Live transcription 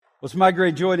Well, it's my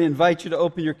great joy to invite you to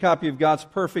open your copy of God's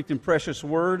perfect and precious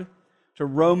Word to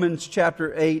Romans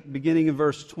chapter 8, beginning in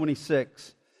verse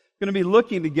 26. We're going to be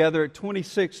looking together at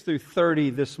 26 through 30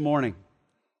 this morning.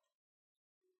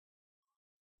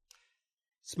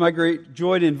 It's my great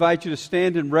joy to invite you to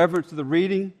stand in reverence to the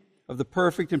reading of the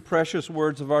perfect and precious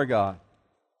words of our God.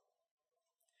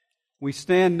 We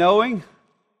stand knowing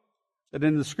that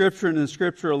in the Scripture and in the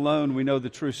Scripture alone we know the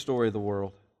true story of the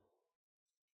world.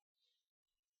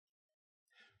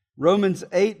 Romans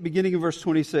 8, beginning in verse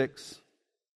 26.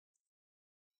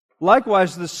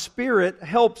 Likewise, the Spirit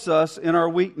helps us in our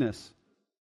weakness,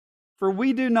 for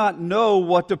we do not know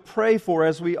what to pray for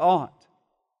as we ought.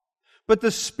 But the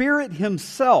Spirit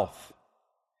Himself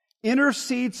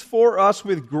intercedes for us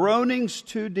with groanings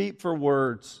too deep for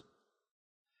words.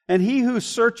 And He who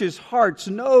searches hearts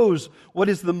knows what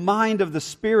is the mind of the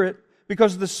Spirit,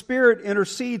 because the Spirit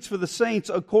intercedes for the saints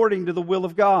according to the will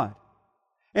of God.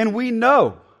 And we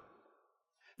know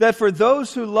that for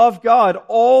those who love God,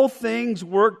 all things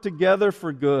work together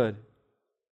for good,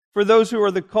 for those who are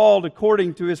the called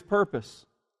according to His purpose.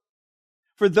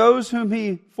 For those whom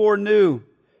He foreknew,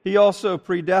 He also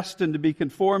predestined to be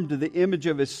conformed to the image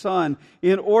of His Son,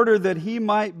 in order that He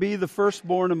might be the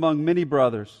firstborn among many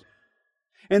brothers.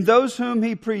 And those whom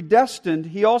He predestined,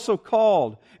 He also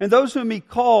called. And those whom He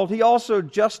called, He also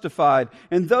justified.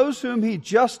 And those whom He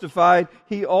justified,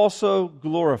 He also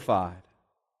glorified.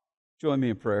 Join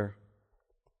me in prayer.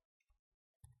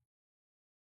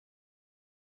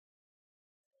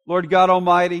 Lord God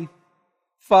Almighty,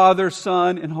 Father,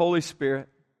 Son, and Holy Spirit,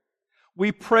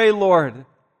 we pray, Lord,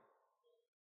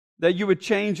 that You would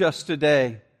change us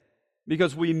today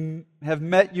because we have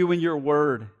met You in Your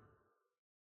Word.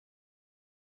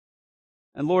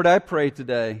 And Lord, I pray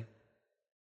today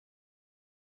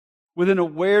with an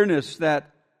awareness that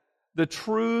the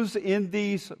truths in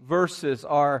these verses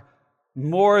are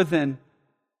more than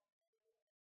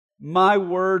my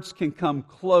words can come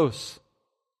close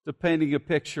to painting a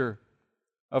picture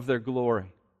of their glory.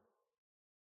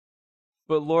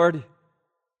 But Lord,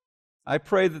 I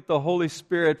pray that the Holy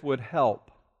Spirit would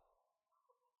help.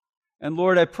 And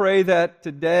Lord, I pray that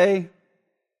today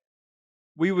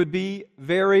we would be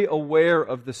very aware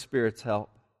of the Spirit's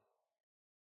help.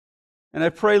 And I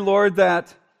pray, Lord,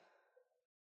 that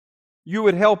You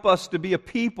would help us to be a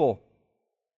people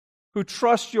who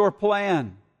trust Your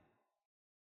plan,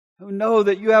 who know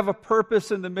that You have a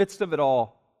purpose in the midst of it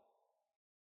all.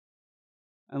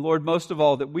 And Lord, most of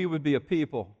all, that we would be a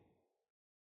people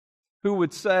who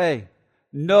would say,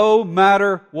 no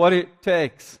matter what it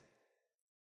takes,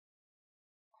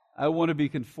 I want to be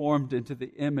conformed into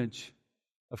the image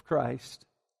of Christ.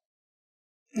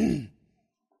 And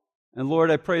Lord,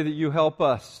 I pray that You help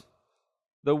us,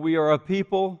 though we are a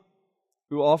people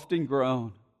who often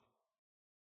groan,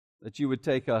 that You would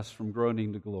take us from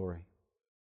groaning to glory.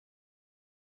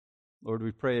 Lord,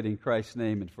 we pray it in Christ's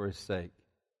name and for His sake.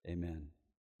 Amen.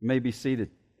 You may be seated.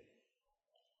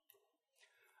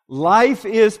 Life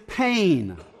is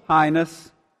pain,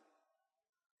 Highness.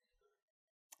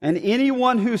 And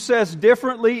anyone who says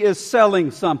differently is selling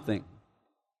something.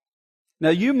 Now,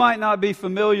 you might not be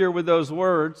familiar with those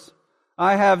words.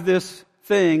 I have this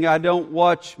thing, I don't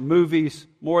watch movies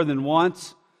more than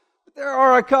once. There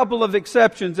are a couple of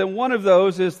exceptions, and one of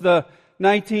those is the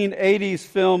 1980s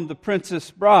film The Princess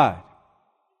Bride.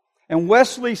 And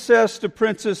Wesley says to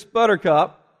Princess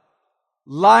Buttercup,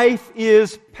 life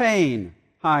is pain,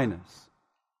 Highness.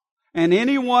 And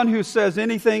anyone who says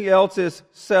anything else is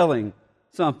selling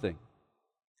something.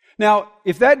 Now,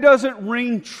 if that doesn't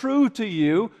ring true to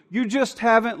you, you just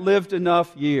haven't lived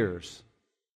enough years.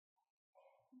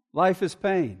 Life is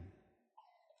pain.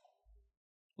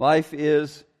 Life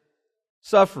is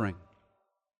suffering.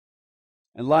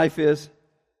 And life is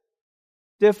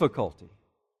difficulty.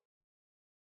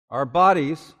 Our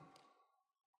bodies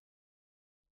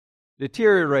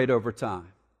deteriorate over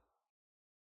time.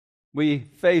 We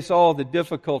face all the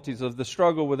difficulties of the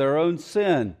struggle with our own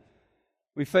sin.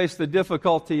 We face the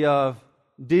difficulty of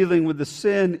dealing with the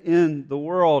sin in the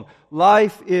world.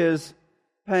 Life is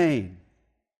pain.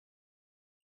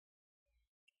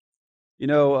 You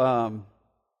know,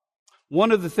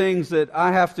 one of the things that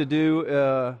I have to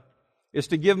do is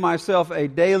to give myself a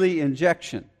daily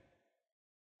injection.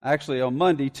 Actually, on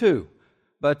Monday too.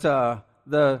 But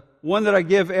the one that I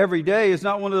give every day is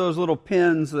not one of those little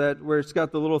pins where it's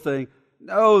got the little thing.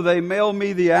 No, they mail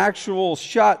me the actual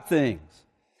shot things.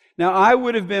 Now, I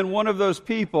would have been one of those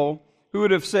people who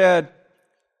would have said,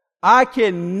 I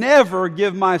can never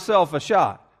give myself a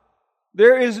shot.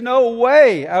 There is no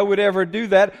way I would ever do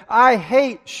that. I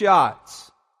hate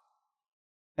shots.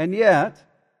 And yet,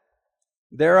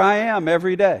 There I am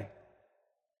every day,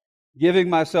 giving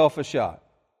myself a shot.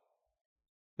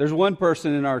 There's one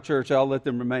person in our church, I'll let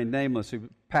them remain nameless, who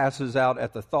passes out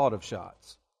at the thought of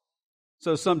shots.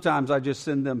 So sometimes I just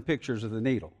send them pictures of the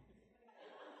needle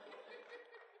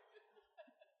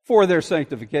for their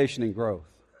sanctification and growth.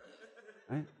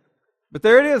 Right? But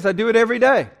there it is. I do it every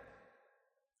day.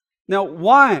 Now,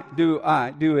 why do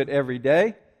I do it every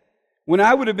day? When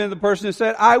I would have been the person who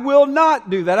said, I will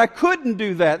not do that. I couldn't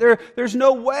do that. There's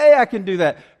no way I can do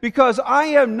that. Because I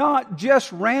am not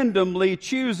just randomly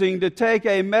choosing to take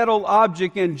a metal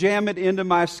object and jam it into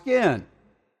my skin.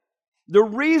 The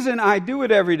reason I do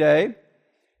it every day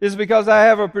is because I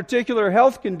have a particular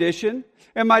health condition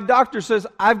and my doctor says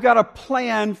I've got a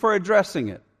plan for addressing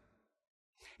it.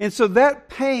 And so that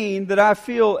pain that I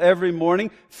feel every morning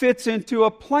fits into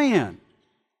a plan.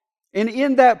 And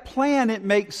in that plan, it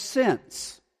makes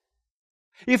sense.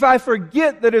 If I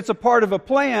forget that it's a part of a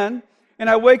plan, and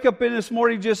I wake up in this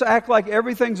morning just act like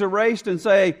everything's erased and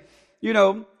say,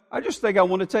 I just think I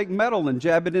want to take metal and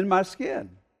jab it in my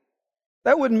skin.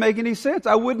 That wouldn't make any sense.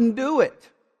 I wouldn't do it.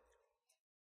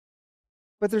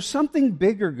 But there's something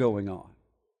bigger going on.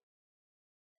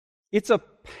 It's a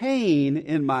pain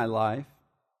in my life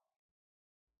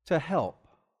to help.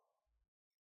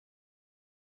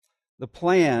 The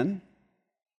plan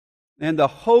and the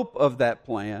hope of that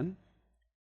plan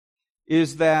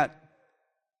is that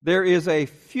there is a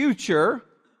future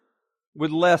with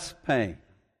less pain.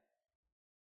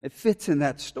 It fits in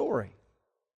that story.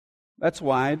 That's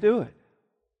why I do it.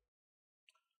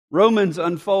 Romans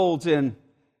unfolds in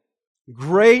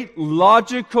great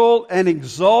logical and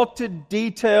exalted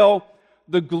detail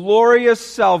the glorious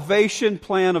salvation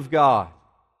plan of God.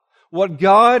 What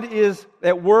God is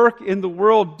at work in the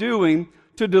world doing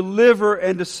to deliver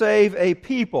and to save a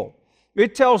people.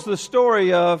 It tells the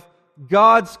story of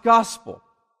God's gospel,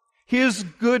 His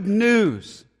good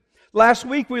news. Last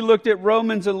week we looked at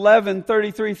Romans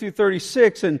 11:33 through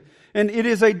 36, and it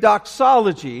is a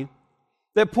doxology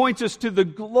that points us to the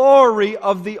glory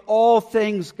of the all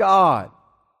things God.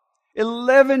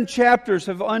 11 chapters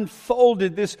have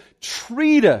unfolded this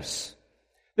treatise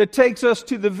that takes us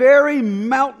to the very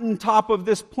mountaintop of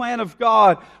this plan of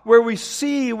God, where we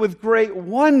see with great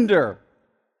wonder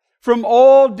from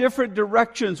all different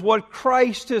directions what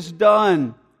Christ has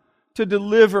done to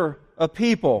deliver a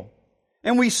people.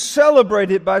 And we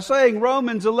celebrate it by saying,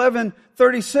 Romans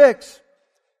 11:36,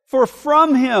 for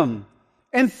from Him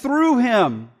and through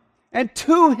Him and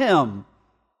to Him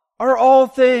are all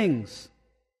things.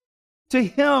 To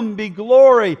Him be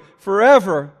glory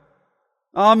forever.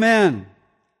 Amen.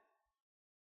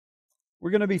 We're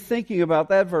going to be thinking about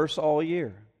that verse all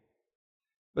year.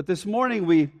 But this morning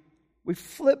we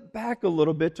flip back a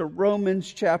little bit to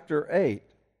Romans chapter 8.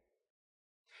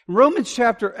 Romans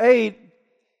chapter 8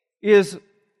 is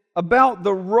about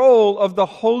the role of the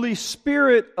Holy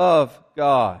Spirit of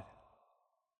God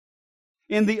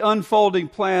in the unfolding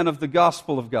plan of the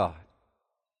gospel of God.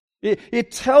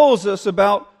 It tells us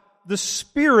about the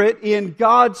Spirit in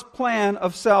God's plan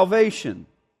of salvation.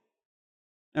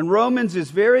 And Romans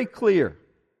is very clear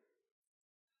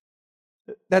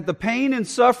that the pain and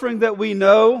suffering that we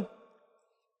know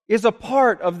is a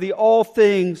part of the all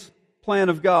things plan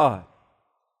of God.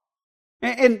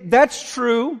 And that's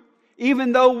true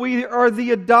even though we are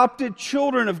the adopted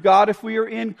children of God if we are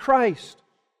in Christ.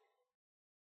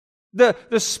 The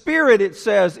Spirit, it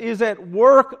says, is at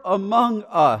work among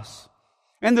us.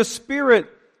 And the Spirit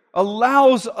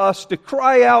allows us to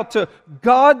cry out to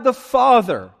God the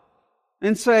Father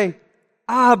and say,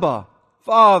 Abba,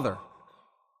 Father.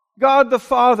 God the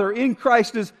Father in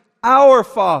Christ is our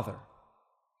Father.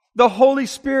 The Holy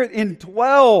Spirit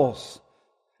indwells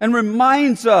and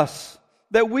reminds us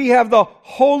that we have the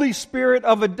Holy Spirit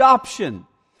of adoption,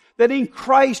 that in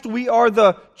Christ we are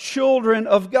the children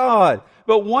of God.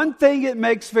 But one thing it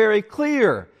makes very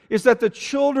clear is that the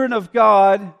children of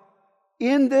God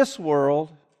in this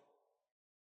world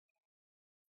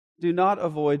do not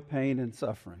avoid pain and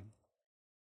suffering.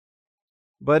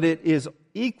 But it is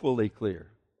equally clear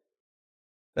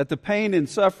that the pain and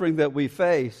suffering that we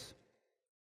face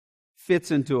fits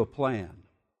into a plan.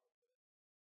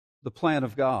 The plan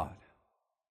of God.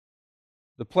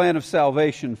 The plan of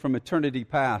salvation from eternity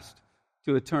past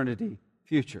to eternity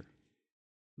future.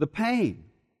 The pain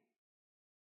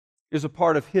is a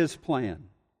part of His plan.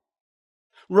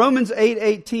 Romans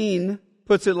 8:18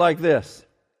 puts it like this.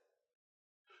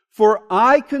 For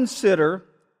I consider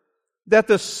that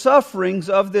the sufferings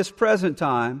of this present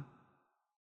time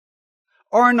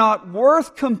are not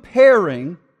worth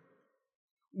comparing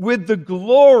with the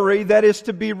glory that is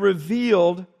to be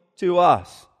revealed to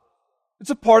us. It's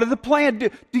a part of the plan.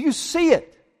 Do you see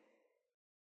it?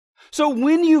 So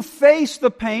when you face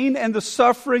the pain and the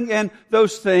suffering and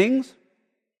those things,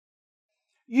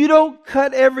 you don't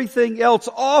cut everything else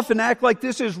off and act like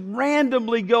this is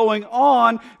randomly going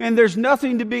on and there's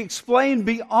nothing to be explained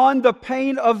beyond the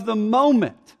pain of the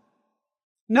moment.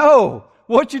 No,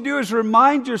 what you do is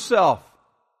remind yourself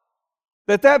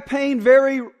that pain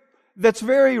that's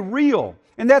very real,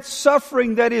 and that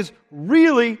suffering that is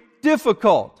really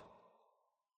difficult.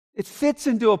 It fits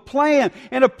into a plan,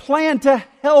 and a plan to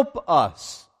help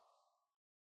us.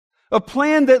 A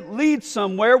plan that leads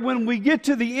somewhere. When we get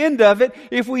to the end of it,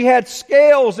 if we had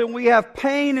scales and we have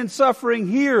pain and suffering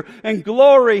here and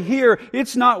glory here,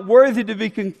 it's not worthy to be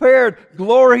compared.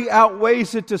 Glory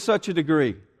outweighs it to such a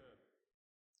degree.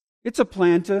 It's a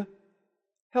plan to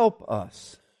help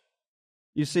us.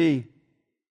 You see,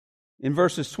 in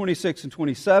verses 26 and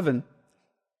 27,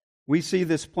 we see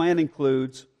this plan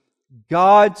includes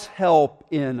God's help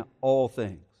in all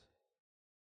things.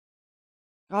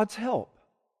 God's help.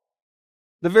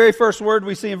 The very first word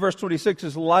we see in verse 26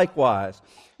 is likewise.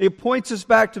 It points us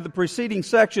back to the preceding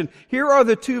section. Here are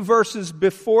the two verses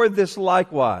before this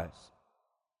likewise.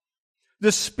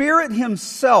 The Spirit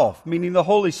Himself, meaning the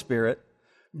Holy Spirit,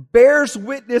 bears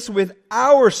witness with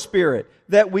our spirit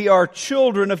that we are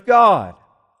children of God.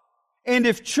 And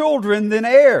if children, then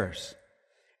heirs.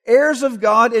 Heirs of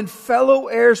God and fellow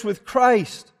heirs with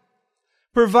Christ,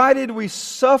 provided we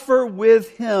suffer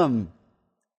with Him,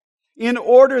 in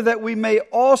order that we may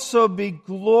also be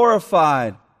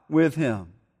glorified with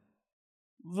Him.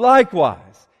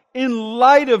 Likewise, in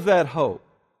light of that hope,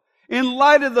 in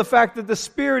light of the fact that the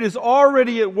Spirit is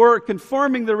already at work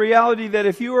confirming the reality that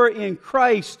if you are in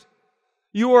Christ,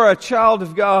 you are a child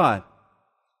of God.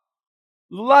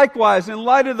 Likewise, in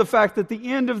light of the fact that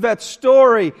the end of that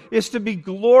story is to be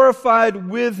glorified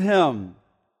with Him,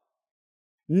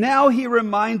 now He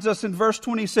reminds us in verse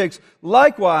 26,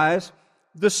 likewise,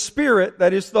 the Spirit,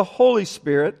 that is the Holy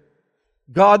Spirit,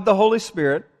 God the Holy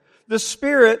Spirit, the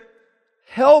Spirit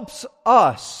helps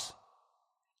us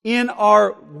in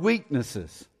our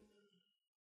weaknesses.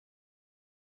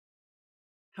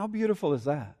 How beautiful is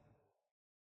that?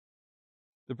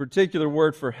 The particular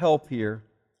word for help here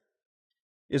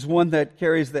is one that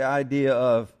carries the idea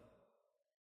of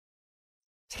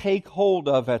take hold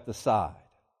of at the side.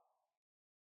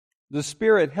 The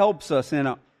Spirit helps us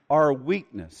in our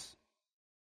weakness,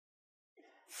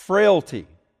 frailty,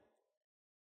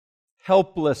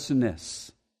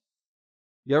 helplessness.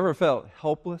 You ever felt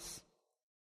helpless?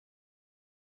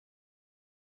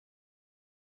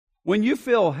 When you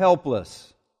feel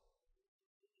helpless,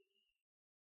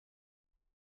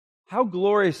 how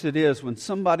glorious it is when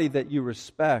somebody that you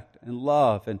respect and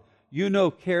love and you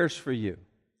know cares for you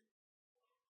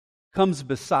comes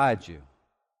beside you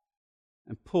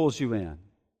and pulls you in.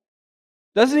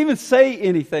 Doesn't even say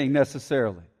anything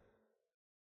necessarily,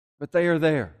 but they are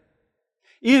there.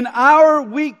 In our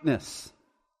weakness,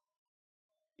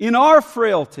 in our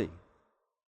frailty,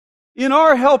 in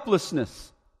our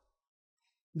helplessness,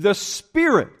 the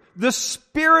Spirit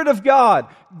of God,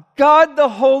 God the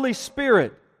Holy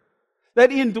Spirit, that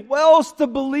indwells the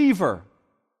believer,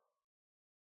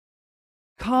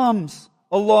 comes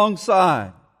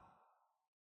alongside,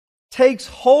 takes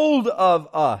hold of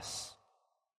us.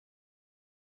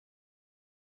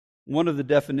 One of the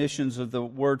definitions of the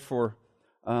word for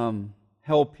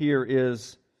help here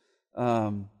is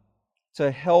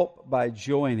to help by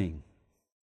joining.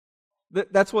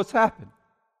 That's what's happened.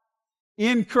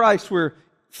 In Christ, we're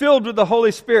filled with the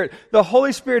Holy Spirit. The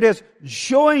Holy Spirit has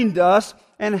joined us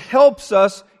and helps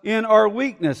us in our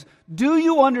weakness. Do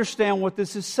you understand what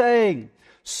this is saying?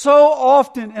 So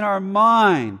often in our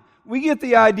mind, we get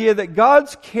the idea that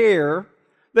God's care,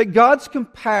 that God's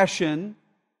compassion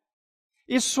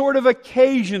is sort of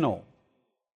occasional.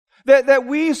 That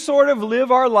we sort of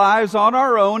live our lives on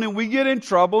our own and we get in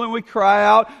trouble and we cry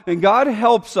out and God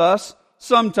helps us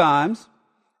sometimes.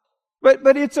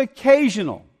 But it's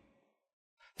occasional.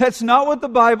 That's not what the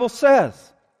Bible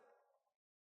says.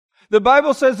 The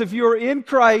Bible says if you are in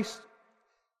Christ,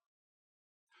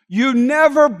 you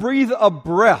never breathe a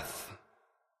breath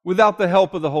without the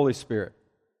help of the Holy Spirit.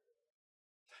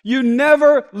 You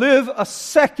never live a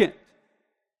second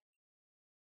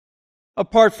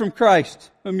apart from Christ,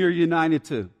 whom you're united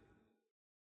to.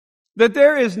 That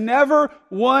there is never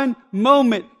one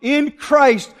moment in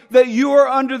Christ that you are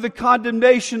under the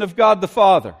condemnation of God the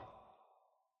Father.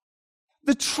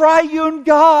 The triune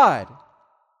God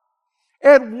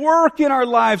at work in our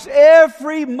lives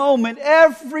every moment,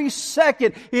 every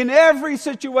second, in every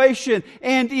situation,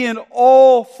 and in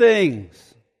all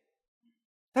things.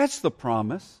 That's the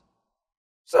promise.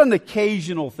 It's an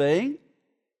occasional thing.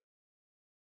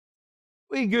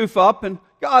 We goof up and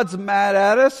God's mad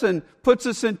at us and puts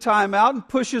us in timeout and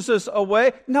pushes us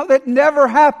away. No, that never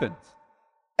happens.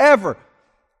 Ever.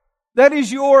 That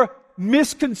is your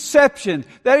misconception.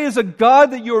 That is a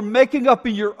God that you're making up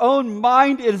in your own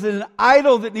mind. It is an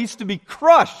idol that needs to be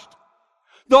crushed.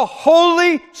 The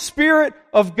Holy Spirit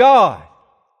of God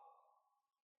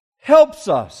helps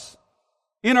us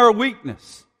in our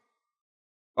weakness,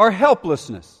 our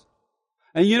helplessness.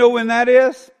 And you know when that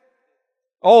is?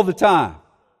 All the time.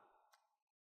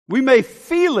 We may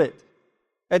feel it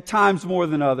at times more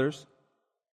than others.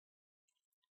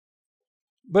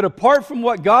 But apart from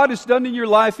what God has done in your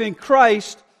life in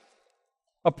Christ,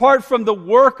 apart from the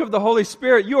work of the Holy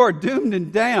Spirit, you are doomed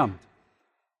and damned.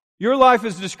 Your life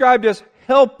is described as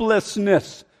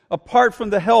helplessness apart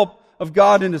from the help of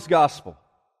God in His gospel.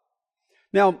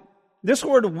 Now, this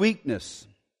word weakness,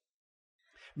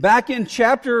 back in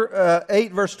chapter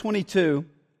 8, verse 22,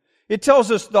 it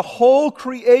tells us the whole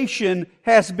creation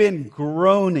has been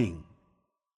groaning.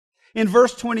 In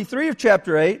verse 23 of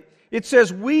chapter 8, it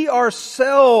says, we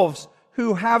ourselves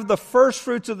who have the first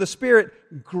fruits of the Spirit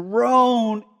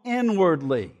groan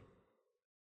inwardly.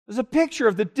 There's a picture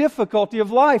of the difficulty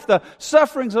of life, the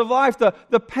sufferings of life,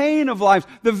 the pain of life.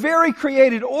 The very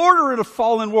created order in a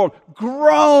fallen world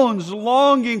groans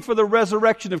longing for the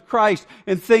resurrection of Christ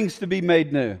and things to be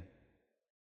made new.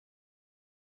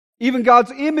 Even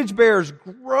God's image bearers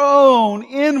groan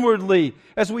inwardly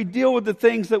as we deal with the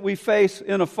things that we face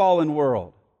in a fallen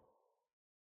world.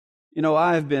 You know,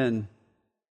 I've been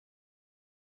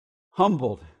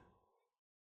humbled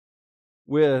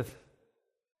with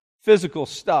physical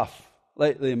stuff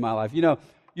lately in my life. You know,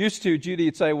 used to, Judy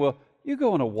would say, well, you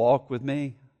go on a walk with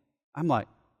me? I'm like,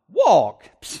 walk?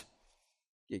 Psst.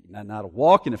 Not a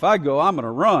walk, and if I go, I'm going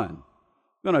to run.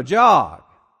 I'm going to jog.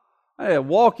 Hey,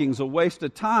 walking's a waste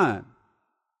of time.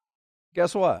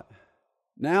 Guess what?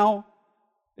 Now,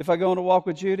 if I go on a walk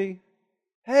with Judy,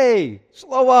 hey,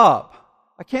 slow up.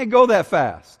 I can't go that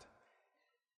fast.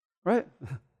 Right?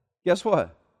 Guess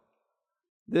what?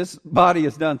 This body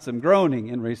has done some groaning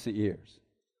in recent years.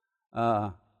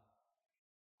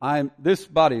 This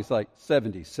body is like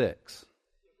 76.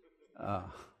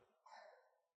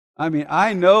 I mean,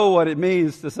 I know what it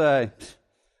means to say,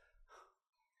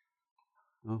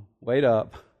 oh, wait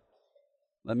up.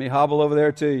 Let me hobble over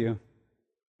there to you.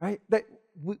 Right?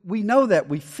 We know that.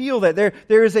 We feel that.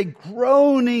 There is a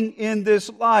groaning in this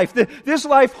life. This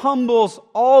life humbles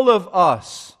all of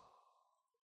us.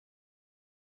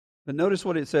 But notice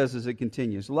what it says as it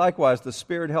continues. Likewise, the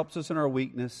Spirit helps us in our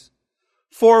weakness,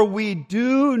 for we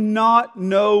do not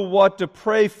know what to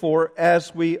pray for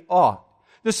as we ought.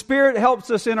 The Spirit helps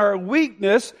us in our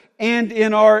weakness and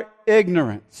in our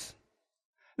ignorance.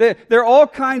 There are all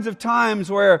kinds of times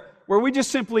where we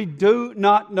just simply do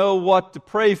not know what to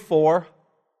pray for,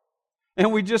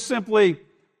 and we just simply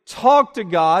talk to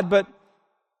God, but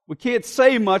we can't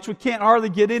say much. We can't hardly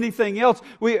get anything else.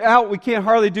 We can't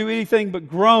hardly do anything but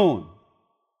groan.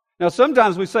 Now,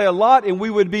 sometimes we say a lot, and we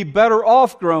would be better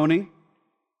off groaning.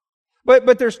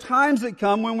 But there's times that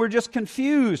come when we're just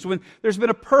confused, when there's been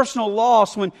a personal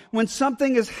loss, when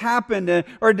something has happened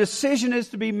or a decision is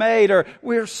to be made, or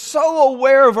we're so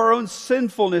aware of our own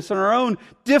sinfulness and our own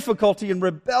difficulty and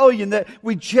rebellion that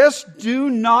we just do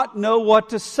not know what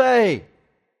to say.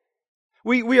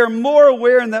 We are more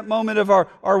aware in that moment of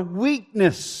our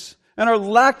weakness and our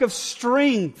lack of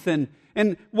strength,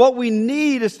 and what we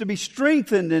need is to be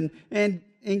strengthened and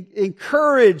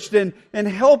encouraged and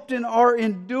helped in our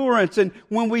endurance. And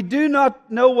when we do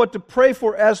not know what to pray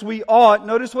for as we ought,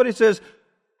 notice what it says,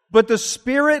 but the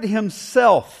Spirit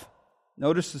Himself,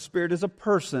 notice the Spirit is a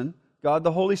person, God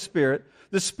the Holy Spirit,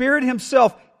 the Spirit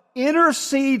Himself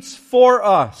intercedes for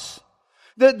us.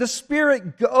 The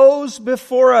Spirit goes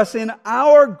before us in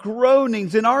our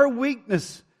groanings, in our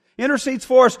weakness, intercedes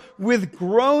for us with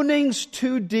groanings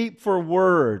too deep for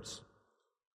words.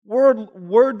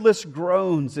 Wordless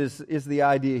groans is the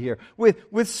idea here.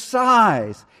 With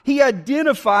sighs. He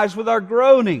identifies with our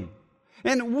groaning.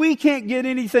 And we can't get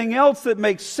anything else that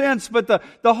makes sense, but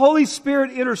the Holy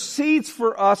Spirit intercedes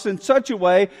for us in such a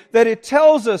way that it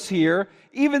tells us here,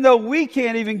 even though we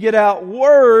can't even get out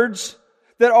words,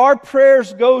 that our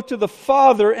prayers go to the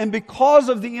Father, and because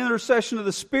of the intercession of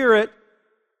the Spirit,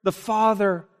 the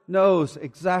Father knows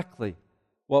exactly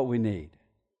what we need.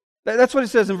 That's what it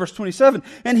says in verse 27.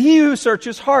 And He who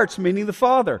searches hearts, meaning the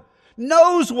Father,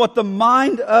 knows what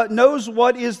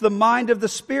is the mind of the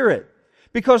Spirit,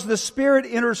 because the Spirit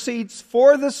intercedes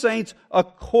for the saints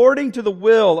according to the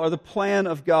will or the plan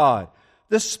of God.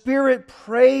 The Spirit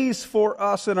prays for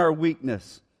us in our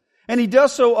weakness. And He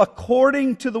does so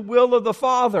according to the will of the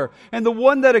Father. And the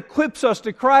one that equips us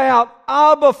to cry out,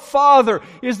 Abba, Father,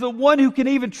 is the one who can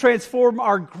even transform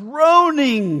our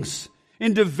groanings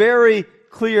into very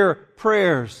clear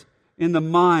prayers in the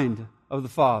mind of the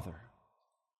Father.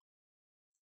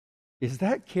 Is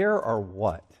that care or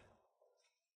what?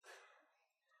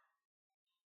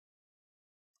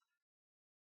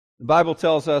 The Bible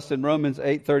tells us in Romans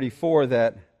 8:34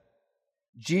 that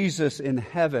Jesus in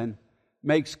heaven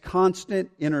makes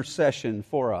constant intercession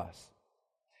for us.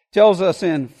 It tells us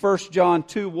in 1 John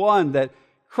 2:1 that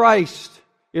Christ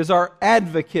is our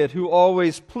advocate who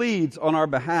always pleads on our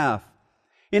behalf.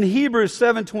 In Hebrews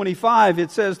 7:25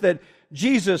 it says that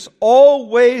Jesus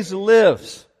always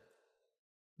lives.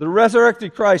 The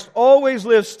resurrected Christ always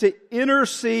lives to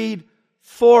intercede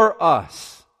for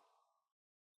us.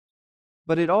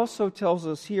 But it also tells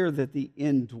us here that the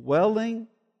indwelling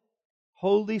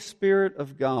Holy Spirit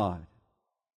of God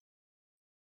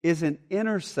is an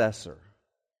intercessor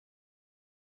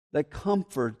that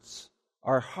comforts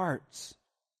our hearts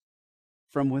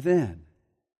from within.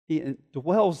 He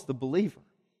indwells the believer.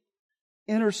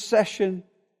 Intercession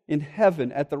in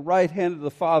heaven at the right hand of the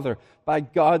Father by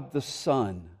God the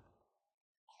Son.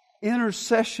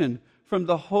 Intercession from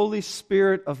the Holy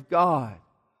Spirit of God,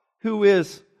 who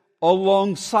is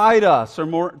alongside us, or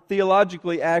more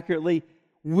theologically accurately,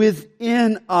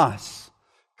 within us,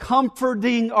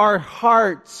 comforting our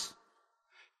hearts,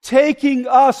 taking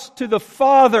us to the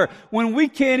Father when we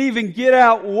can't even get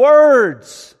out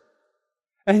words.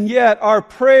 And yet our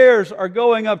prayers are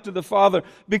going up to the Father.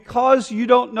 Because you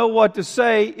don't know what to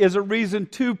say is a reason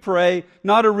to pray,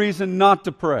 not a reason not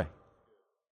to pray.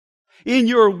 In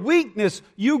your weakness,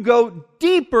 you go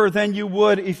deeper than you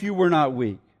would if you were not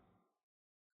weak.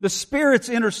 The Spirit's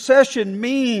intercession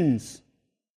means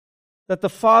that the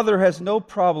Father has no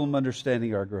problem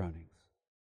understanding our groanings.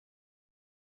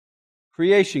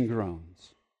 Creation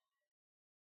groans.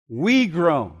 We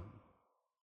groan.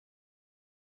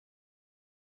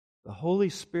 The Holy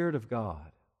Spirit of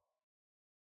God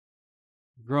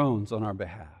groans on our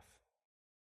behalf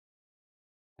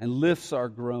and lifts our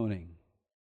groaning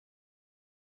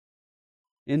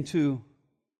into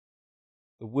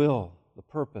the will, the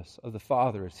purpose of the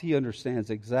Father, as He understands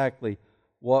exactly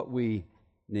what we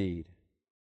need.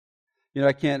 You know,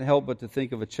 I can't help but to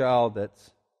think of a child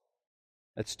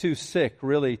that's too sick,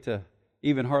 really, to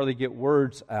even hardly get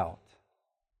words out.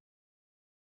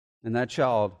 And that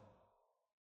child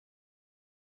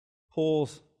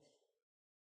pulls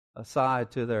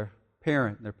aside to their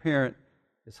parent. Their parent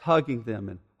is hugging them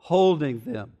and holding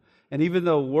them. And even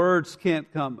though words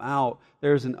can't come out,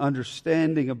 there's an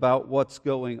understanding about what's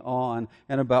going on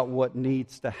and about what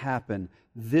needs to happen.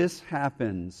 This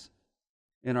happens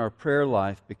in our prayer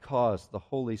life because the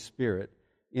Holy Spirit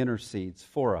intercedes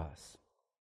for us.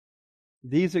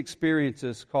 These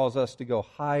experiences cause us to go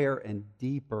higher and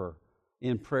deeper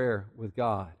in prayer with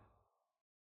God.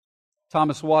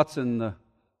 Thomas Watson, the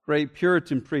great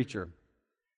Puritan preacher,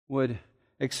 would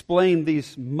explain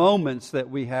these moments that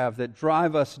we have that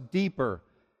drive us deeper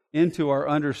into our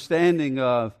understanding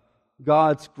of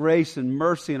God's grace and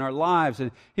mercy in our lives.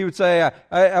 And he would say,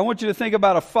 I want you to think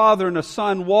about a father and a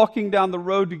son walking down the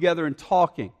road together and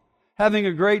talking, having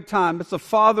a great time. It's a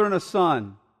father and a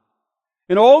son.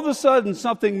 And all of a sudden,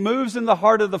 something moves in the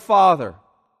heart of the father.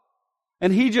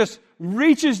 And he just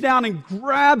reaches down and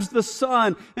grabs the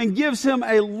son and gives him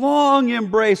a long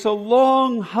embrace, a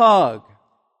long hug.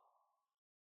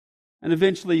 And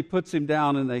eventually he puts him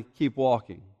down and they keep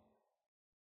walking.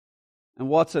 And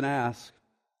Watson asks,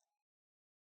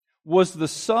 was the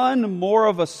son more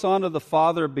of a son of the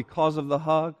father because of the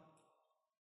hug?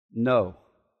 No.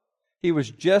 He was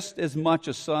just as much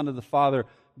a son of the father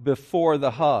before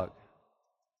the hug.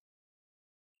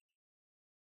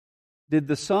 Did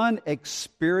the son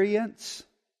experience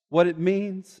what it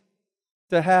means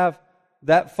to have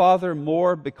that father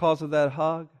more because of that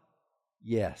hug?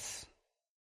 Yes.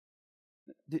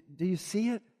 Do you see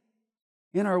it?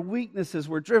 In our weaknesses,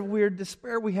 we're driven, we're in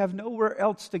despair, we have nowhere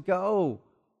else to go.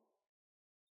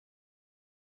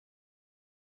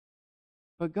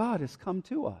 But God has come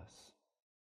to us.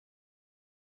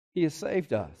 He has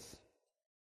saved us.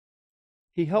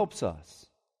 He helps us.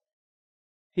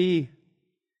 He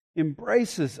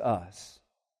embraces us.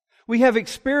 We have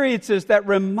experiences that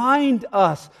remind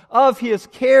us of His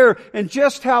care and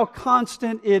just how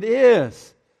constant it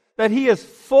is, that He is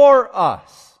for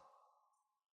us.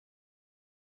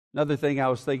 Another thing I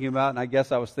was thinking about, and I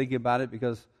guess I was thinking about it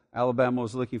because Alabama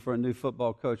was looking for a new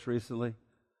football coach recently,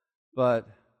 but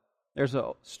there's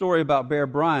a story about Bear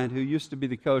Bryant, who used to be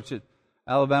the coach at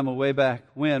Alabama way back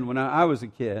when I was a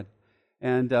kid.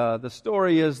 And the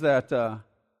story is that a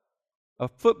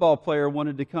football player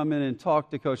wanted to come in and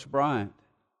talk to Coach Bryant.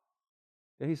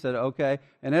 He said, okay.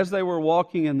 And as they were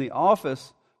walking in the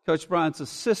office, Coach Bryant's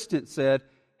assistant said,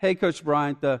 hey, Coach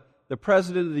Bryant, the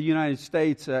President of the United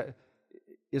States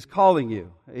is calling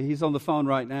you. He's on the phone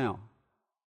right now.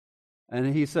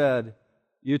 And he said,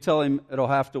 you tell him it'll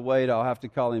have to wait. I'll have to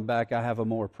call him back. I have a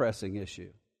more pressing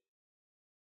issue.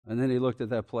 And then he looked at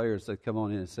that player and said, come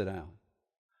on in and sit down.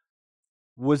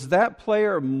 Was that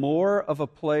player more of a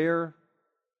player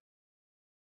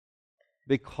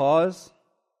because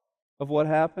of what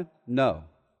happened? No.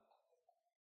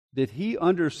 Did he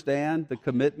understand the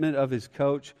commitment of his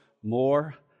coach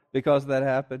more because that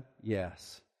happened?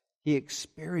 Yes. He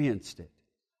experienced it.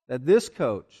 That this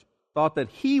coach thought that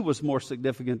he was more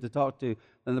significant to talk to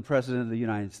than the President of the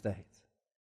United States.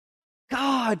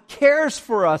 God cares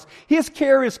for us. His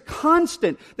care is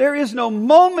constant. There is no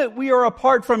moment we are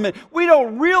apart from it. We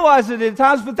don't realize it at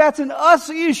times, but that's an us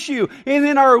issue. And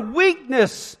in our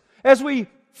weakness, as we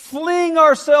fling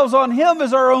ourselves on Him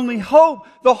as our only hope,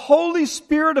 the Holy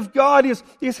Spirit of God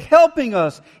is helping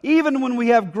us, even when we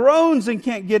have groans and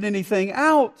can't get anything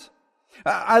out.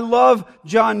 I love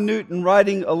John Newton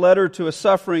writing a letter to a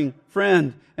suffering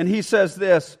friend, and he says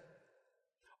this,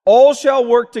 all shall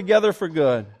work together for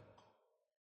good.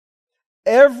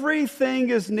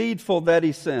 Everything is needful that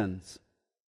He sends.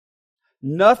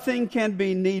 Nothing can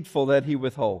be needful that He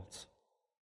withholds.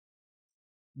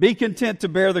 Be content to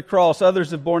bear the cross. Others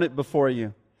have borne it before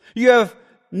you. You have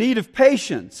need of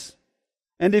patience,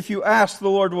 and if you ask, the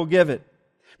Lord will give it.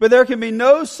 But there can be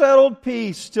no settled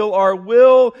peace till our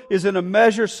will is in a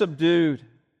measure subdued.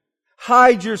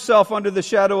 Hide yourself under the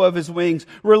shadow of His wings.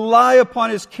 Rely upon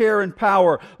His care and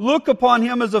power. Look upon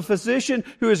Him as a physician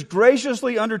who has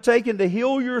graciously undertaken to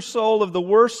heal your soul of the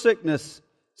worst sickness,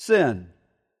 sin.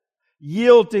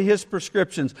 Yield to His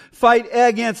prescriptions. Fight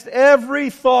against every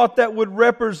thought that would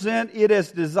represent it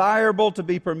as desirable to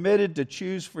be permitted to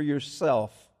choose for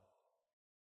yourself.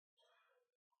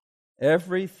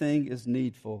 Everything is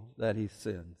needful that He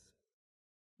sends.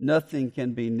 Nothing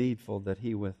can be needful that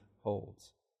He withholds.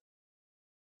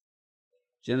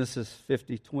 Genesis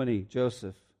 50:20,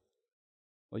 Joseph,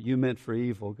 what you meant for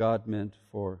evil, God meant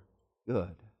for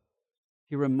good.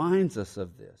 He reminds us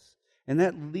of this. And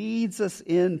that leads us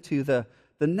into the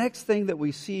next thing that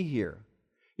we see here.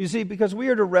 You see, because we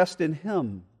are to rest in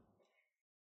Him.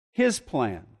 His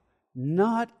plan,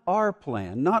 not our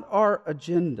plan, not our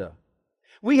agenda.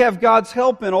 We have God's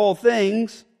help in all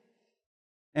things,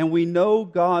 and we know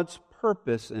God's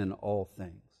purpose in all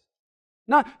things.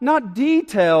 Not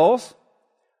details,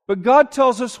 but God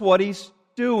tells us what He's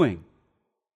doing.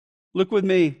 Look with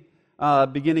me,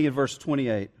 beginning in verse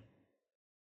 28.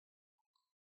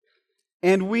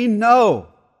 And we know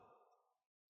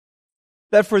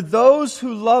that for those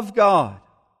who love God,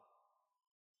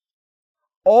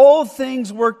 all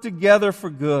things work together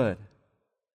for good.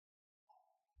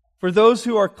 For those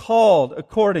who are called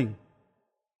according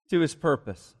to His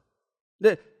purpose.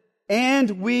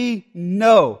 And we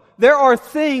know. There are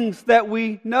things that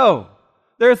we know.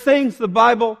 There are things the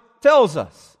Bible tells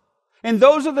us. And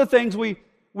those are the things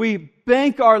we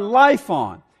bank our life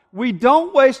on. We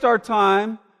don't waste our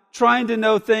time trying to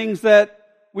know things that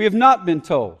we have not been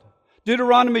told.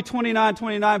 Deuteronomy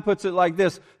 29:29 puts it like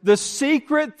this: the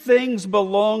secret things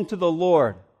belong to the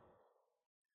Lord,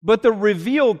 but the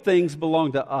revealed things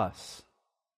belong to us.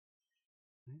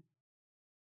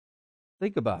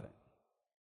 Think about it.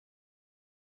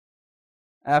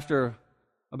 After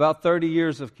about 30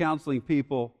 years of counseling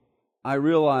people, I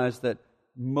realized that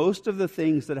most of the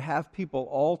things that have people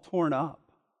all torn up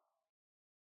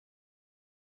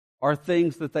are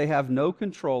things that they have no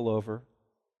control over,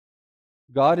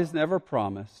 God has never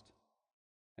promised,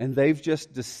 and they've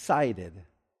just decided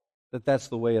that that's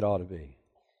the way it ought to be.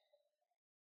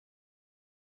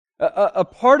 A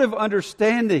part of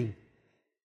understanding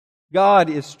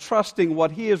God is trusting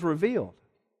what He has revealed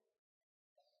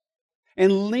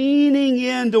and leaning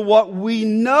into what we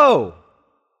know,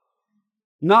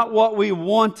 not what we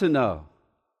want to know.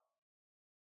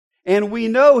 And we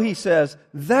know, He says,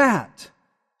 that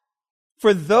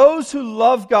for those who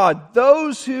love God,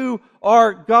 those who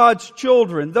are God's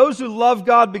children, those who love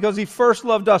God because He first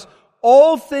loved us,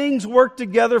 all things work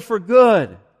together for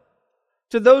good.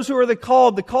 To those who are the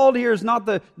called here is not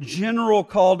the general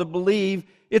call to believe.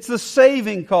 It's the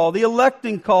saving call, the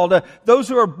electing call to those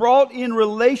who are brought in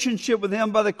relationship with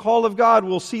Him by the call of God.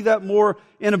 We'll see that more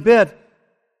in a bit.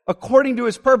 According to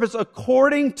His purpose,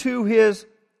 according to His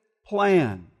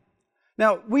plan.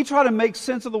 Now, we try to make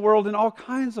sense of the world in all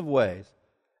kinds of ways.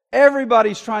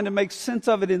 Everybody's trying to make sense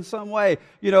of it in some way.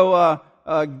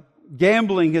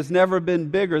 gambling has never been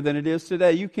bigger than it is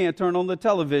today. You can't turn on the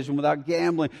television without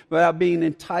gambling, without being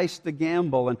enticed to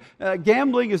gamble. And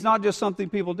gambling is not just something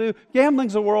people do.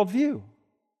 Gambling's a worldview.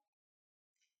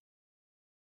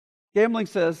 Gambling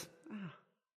says,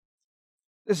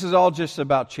 this is all just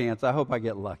about chance. I hope I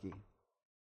get lucky.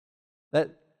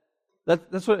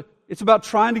 That's what it's about,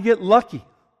 trying to get lucky.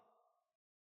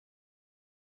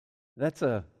 It's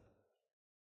a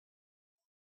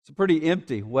pretty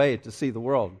empty way to see the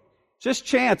world. Just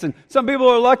chance. And some people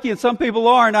are lucky and some people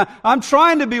aren't. I'm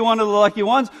trying to be one of the lucky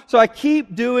ones, so I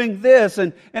keep doing this.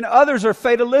 And others are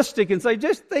fatalistic and say,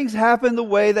 just things happen the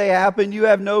way they happen. You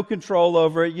have no control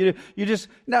over it. You just...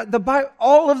 Now,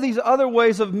 all of these other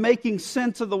ways of making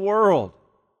sense of the world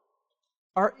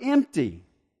are empty.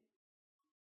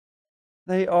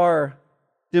 They are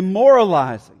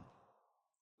demoralizing.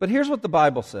 But here's what the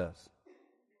Bible says.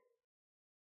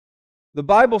 The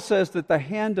Bible says that the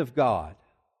hand of God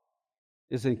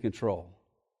is in control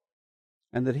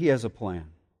and that He has a plan.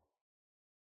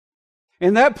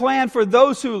 And that plan for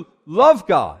those who love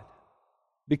God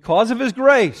because of His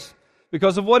grace,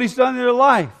 because of what He's done in their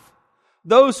life,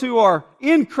 those who are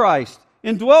in Christ,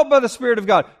 indwelt by the Spirit of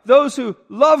God, those who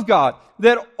love God,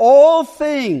 that all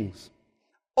things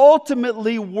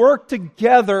ultimately work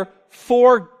together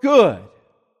for good.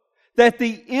 That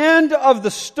the end of the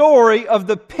story, of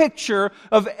the picture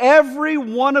of every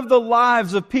one of the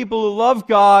lives of people who love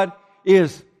God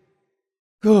is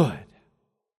good.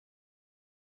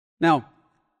 Now,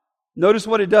 notice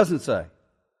what it doesn't say.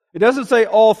 It doesn't say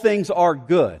all things are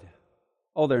good.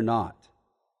 Oh, they're not.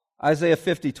 Isaiah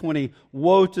 50:20,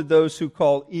 woe to those who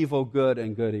call evil good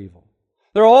and good evil.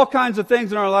 There are all kinds of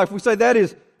things in our life we say that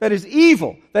is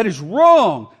evil, that is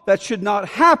wrong, that should not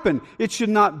happen. It should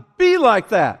not be like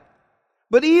that.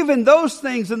 But even those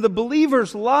things in the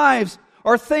believer's lives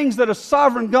are things that a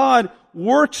sovereign God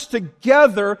works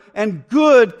together and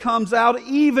good comes out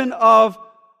even of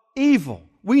evil.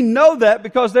 We know that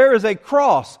because there is a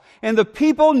cross. And the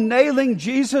people nailing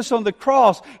Jesus on the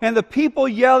cross and the people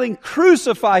yelling,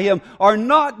 "Crucify Him," are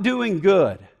not doing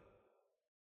good.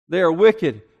 They are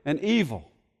wicked and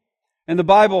evil. And the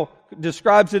Bible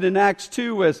describes it in Acts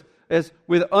 2 as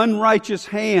with unrighteous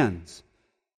hands.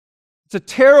 It's a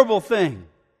terrible thing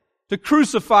to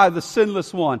crucify the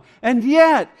sinless one. And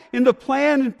yet, in the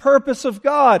plan and purpose of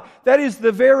God, that is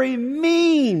the very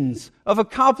means of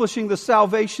accomplishing the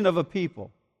salvation of a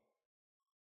people.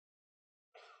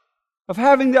 Of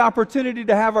having the opportunity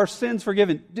to have our sins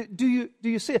forgiven. Do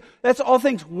you see it? That's all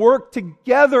things work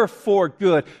together for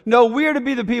good. No, we're to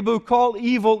be the people who call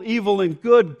evil, evil, and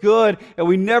good, good, and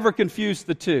we never confuse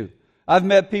the two. I've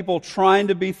met people trying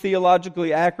to be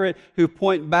theologically accurate who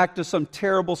point back to some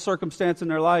terrible circumstance in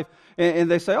their life, and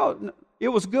they say, "Oh, it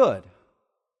was good."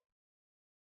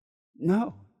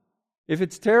 No. If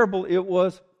it's terrible, it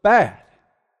was bad.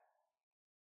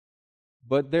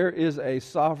 But there is a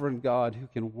sovereign God who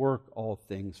can work all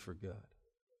things for good.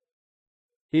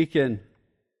 He can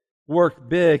work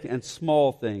big and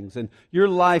small things. And your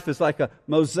life is like a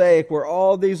mosaic where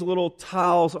all these little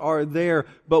tiles are there.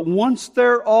 But once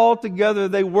they're all together,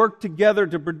 they work together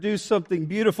to produce something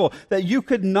beautiful that you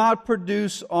could not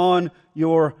produce on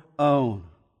your own.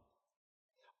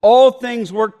 All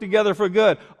things work together for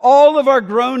good. All of our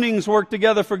groanings work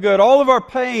together for good. All of our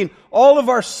pain, all of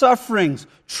our sufferings,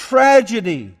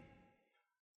 tragedy,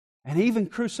 and even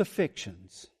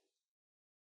crucifixions,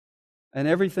 and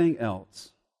everything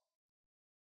else.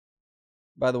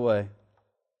 By the way,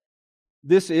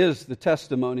 this is the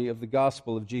testimony of the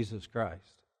gospel of Jesus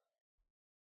Christ.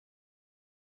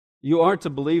 You aren't to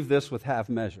believe this with half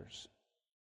measures.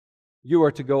 You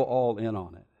are to go all in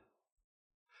on it.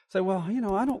 Say, well,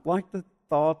 I don't like the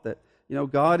thought that,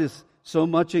 God is so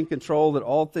much in control that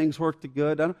all things work to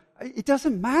good. It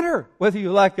doesn't matter whether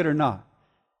you like it or not.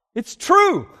 It's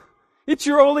true. It's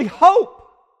your only hope.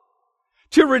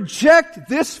 To reject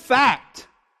this fact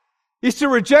is to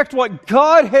reject what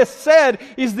God has said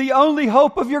is the only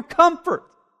hope of your comfort.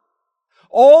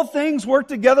 All things work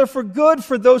together for good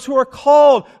for those who are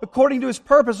called according to His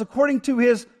purpose, according to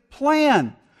His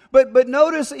plan. But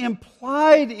notice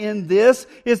implied in this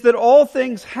is that all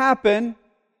things happen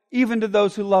even to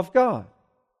those who love God.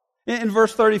 In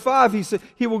verse 35,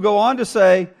 he will go on to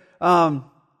say,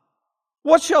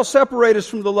 what shall separate us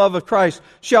from the love of Christ?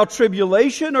 Shall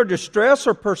tribulation or distress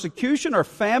or persecution or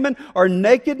famine or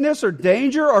nakedness or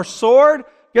danger or sword?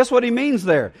 Guess what he means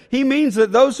there? He means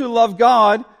that those who love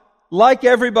God, like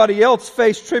everybody else,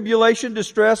 face tribulation,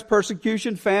 distress,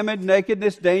 persecution, famine,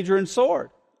 nakedness, danger, and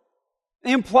sword.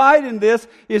 Implied in this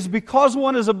is because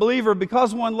one is a believer,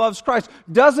 because one loves Christ,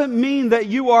 doesn't mean that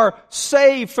you are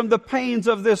saved from the pains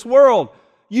of this world.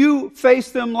 You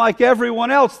face them like everyone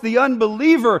else. The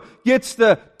unbeliever gets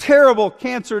the terrible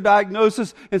cancer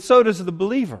diagnosis, and so does the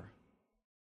believer.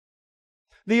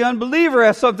 The unbeliever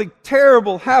has something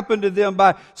terrible happen to them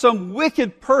by some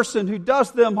wicked person who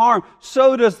does them harm.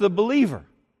 So does the believer.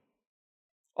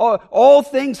 All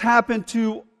things happen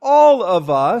to all of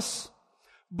us,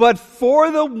 but for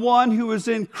the one who is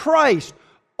in Christ,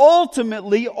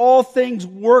 ultimately all things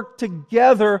work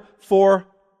together for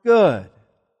good.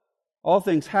 All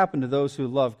things happen to those who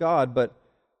love God, but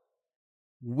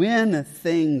when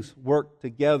things work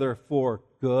together for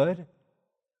good,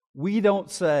 we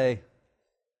don't say,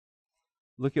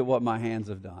 look at what my hands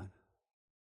have done.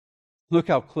 Look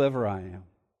how clever I am.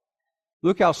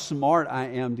 Look how smart I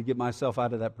am to get myself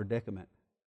out of that predicament.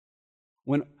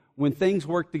 When things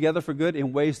work together for good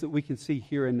in ways that we can see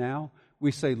here and now,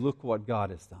 we say, look what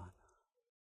God has done.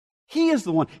 He is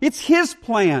the one. It's His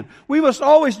plan. We must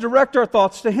always direct our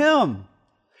thoughts to Him.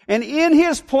 And in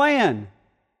His plan,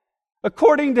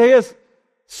 according to His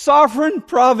sovereign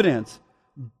providence,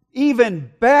 even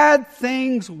bad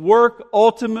things work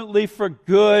ultimately for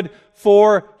good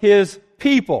for His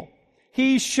people.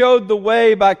 He showed the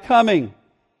way by coming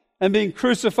and being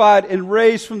crucified and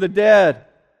raised from the dead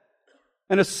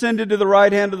and ascended to the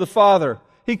right hand of the Father.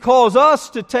 He calls us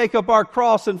to take up our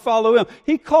cross and follow Him.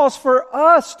 He calls for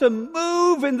us to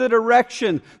move in the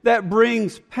direction that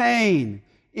brings pain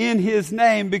in His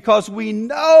name, because we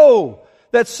know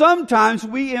that sometimes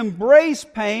we embrace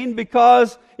pain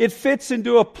because it fits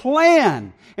into a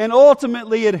plan, and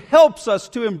ultimately it helps us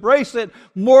to embrace it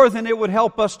more than it would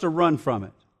help us to run from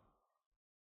it.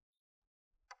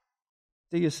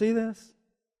 Do you see this?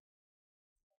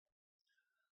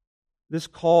 This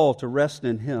call to rest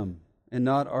in Him and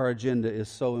not our agenda is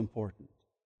so important.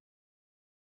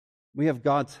 We have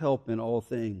God's help in all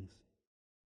things,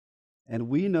 and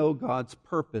we know God's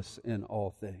purpose in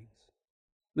all things.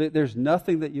 There's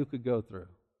nothing that you could go through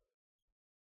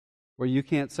where you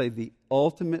can't say the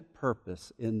ultimate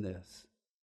purpose in this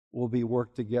will be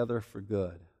worked together for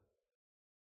good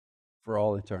for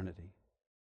all eternity.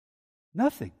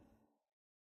 Nothing.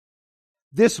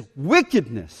 This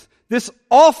wickedness, this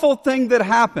awful thing that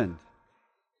happened,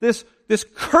 this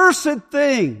cursed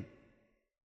thing,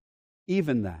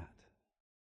 even that,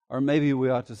 or maybe we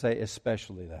ought to say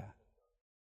especially that.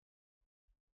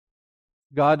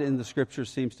 God in the Scripture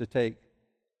seems to take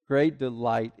great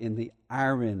delight in the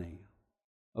irony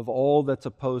of all that's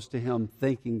opposed to Him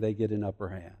thinking they get an upper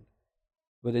hand.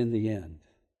 But in the end,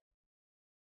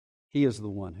 He is the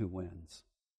one who wins,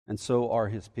 and so are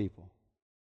His people.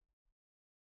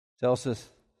 It tells us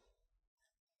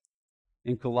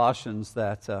in Colossians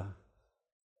that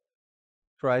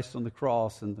Christ on the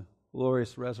cross and the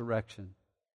glorious resurrection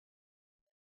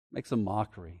makes a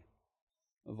mockery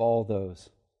of all those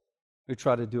who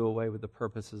try to do away with the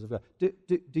purposes of God.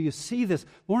 Do you see this?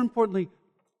 More importantly,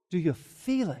 do you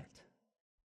feel it?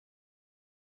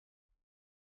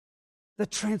 The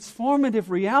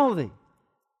transformative reality.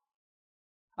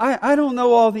 I don't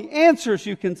know all the answers,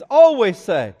 you can always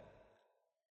say.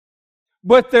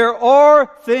 But there are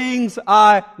things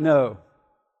I know.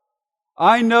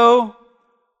 I know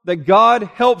that God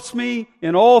helps me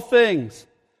in all things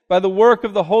by the work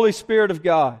of the Holy Spirit of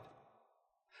God.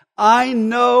 I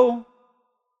know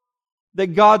that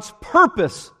God's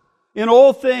purpose in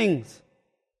all things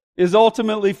is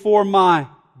ultimately for my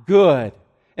good.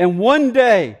 And one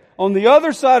day, on the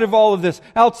other side of all of this,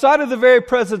 outside of the very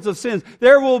presence of sins,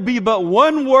 there will be but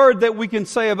one word that we can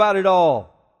say about it all.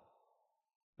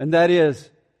 And that is,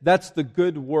 that's the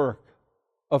good work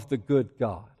of the good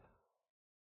God.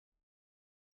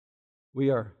 We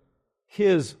are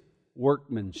His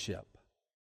workmanship.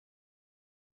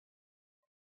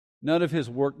 None of His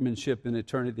workmanship in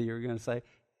eternity are going to say,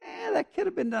 that could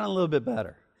have been done a little bit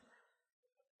better.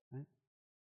 Right?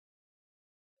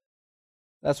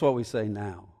 That's what we say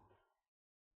now,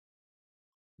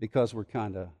 because we're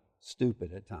kind of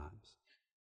stupid at times.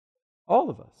 All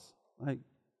of us. Like,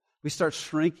 we start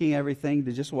shrinking everything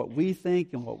to just what we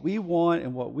think and what we want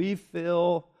and what we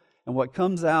feel, and what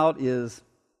comes out is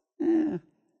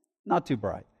not too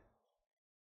bright.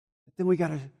 But then we got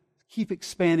to keep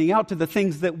expanding out to the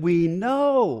things that we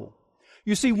know.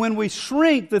 You see, when we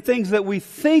shrink the things that we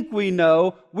think we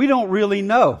know, we don't really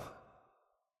know.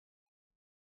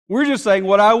 We're just saying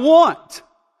what I want,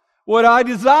 what I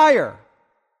desire.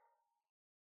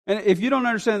 And if you don't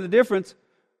understand the difference,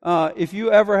 if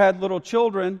you ever had little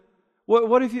children,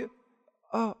 what if you,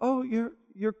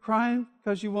 you're crying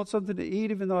because you want something to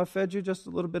eat even though I fed you just a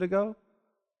little bit ago?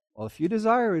 Well, if you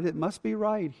desire it, it must be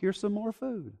right. Here's some more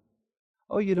food.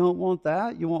 Oh, you don't want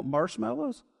that? You want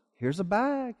marshmallows? Here's a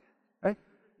bag. Right?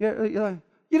 You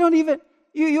don't even,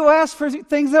 you ask for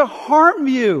things that harm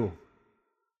you.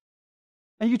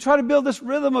 And you try to build this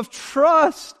rhythm of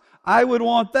trust. I would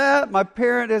want that. My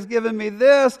parent has given me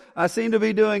this. I seem to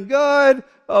be doing good.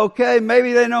 Okay,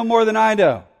 maybe they know more than I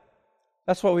know.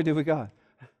 That's what we do with God.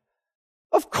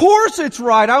 Of course it's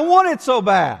right. I want it so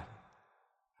bad.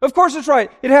 Of course it's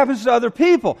right. It happens to other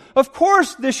people. Of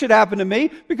course this should happen to me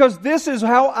because this is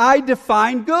how I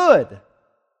define good.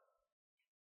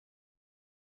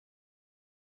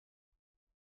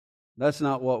 That's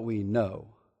not what we know.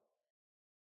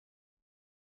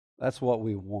 That's what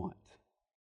we want.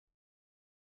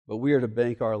 But we are to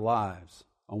bank our lives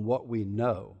on what we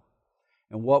know.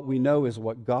 And what we know is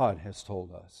what God has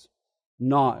told us,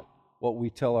 not what we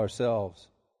tell ourselves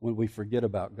when we forget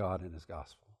about God and His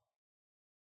gospel.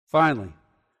 Finally,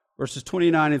 verses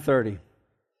 29 and 30.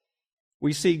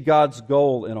 We see God's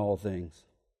goal in all things.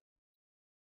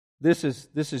 This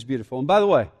is beautiful. And by the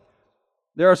way,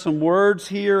 there are some words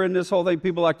here in this whole thing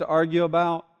people like to argue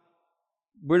about.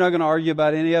 We're not going to argue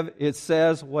about any of it. It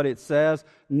says what it says.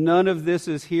 None of this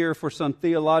is here for some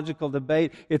theological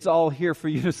debate. It's all here for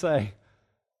you to say,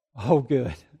 oh,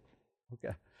 good.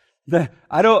 Okay.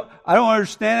 I don't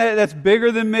understand it. That's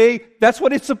bigger than me. That's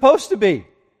what it's supposed to be.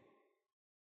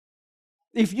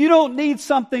 If you don't need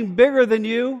something bigger than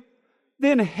you,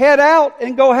 then head out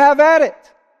and go have at it.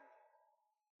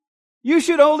 You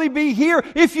should only be here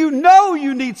if you know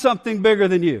you need something bigger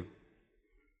than you.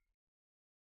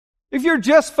 If you're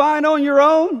just fine on your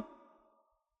own,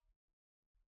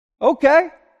 okay.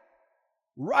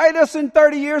 Write us in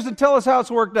 30 years and tell us how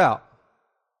it's worked out.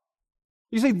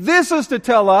 You see, this is to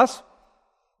tell us,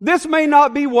 this may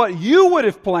not be what you would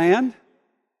have planned.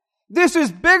 This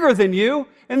is bigger than you,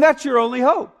 and that's your only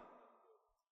hope.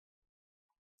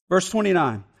 Verse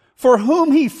 29. For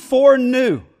whom He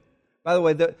foreknew. By the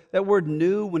way, that word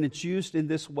knew, when it's used in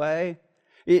this way,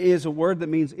 it is a word that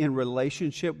means in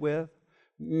relationship with.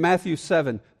 Matthew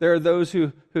 7, there are those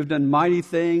who've done mighty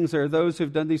things. There are those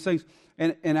who've done these things.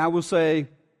 And I will say,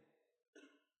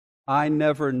 I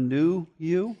never knew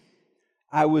you.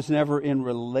 I was never in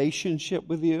relationship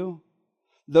with you.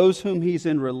 Those whom He's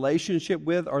in relationship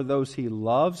with are those He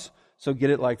loves. So get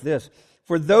it like this.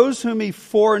 For those whom He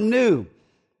foreknew,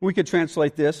 we could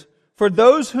translate this, for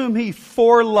those whom He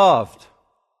foreloved.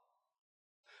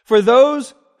 For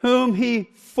those whom He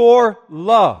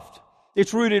foreloved.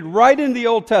 It's rooted right in the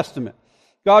Old Testament.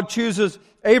 God chooses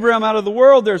Abraham out of the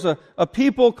world. There's a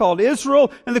people called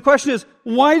Israel. And the question is,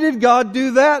 why did God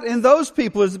do that in those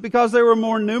people? Is it because they were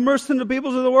more numerous than the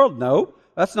peoples of the world? No,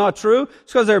 that's not true.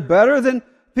 It's because they're better than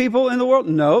people in the world?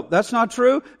 No, that's not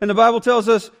true. And the Bible tells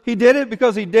us He did it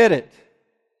because He did it.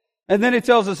 And then it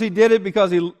tells us He did it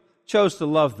because He chose to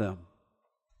love them.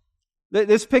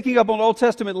 This picking up on Old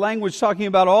Testament language talking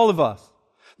about all of us.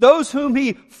 Those whom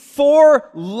He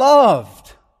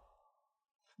foreloved.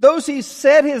 Those He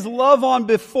set His love on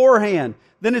beforehand.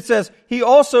 Then it says, He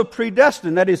also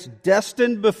predestined, that is,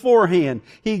 destined beforehand.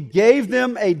 He gave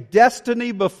them a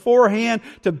destiny beforehand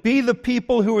to be the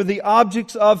people who were the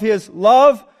objects of His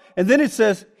love. And then it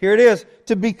says, here it is,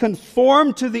 to be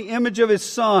conformed to the image of His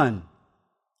Son.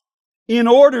 In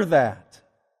order that,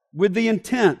 with the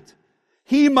intent,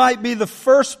 He might be the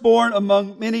firstborn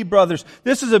among many brothers.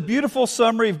 This is a beautiful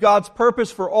summary of God's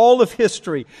purpose for all of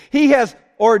history. He has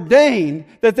ordained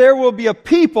that there will be a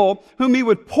people whom He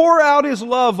would pour out His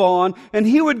love on, and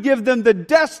He would give them the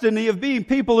destiny of being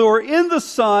people who are in the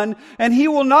Son, and He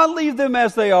will not leave them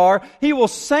as they are. He will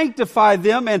sanctify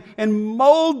them and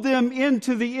mold them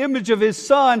into the image of His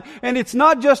Son. And it's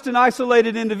not just an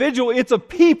isolated individual, it's a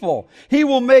people. He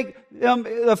will make them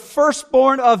the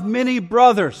firstborn of many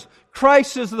brothers.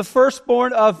 Christ is the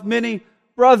firstborn of many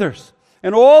brothers.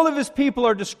 And all of His people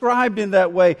are described in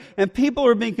that way. And people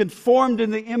are being conformed in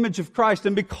the image of Christ.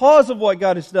 And because of what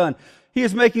God has done, He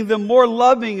is making them more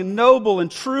loving and noble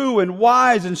and true and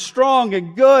wise and strong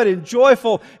and good and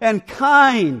joyful and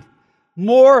kind.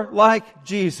 More like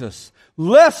Jesus.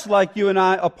 Less like you and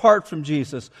I apart from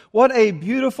Jesus. What a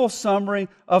beautiful summary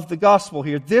of the gospel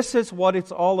here. This is what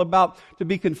it's all about, to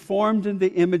be conformed in the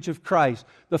image of Christ.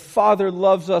 The Father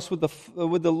loves us with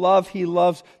the love He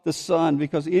loves the Son,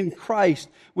 because in Christ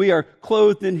we are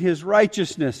clothed in His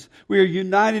righteousness. We are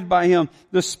united by Him.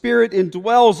 The Spirit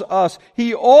indwells us.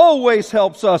 He always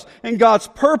helps us. And God's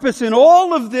purpose in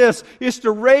all of this is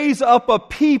to raise up a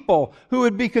people who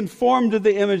would be conformed to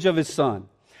the image of His Son.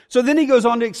 So then He goes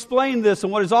on to explain this in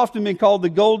what has often been called the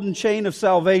golden chain of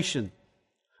salvation.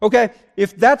 Okay,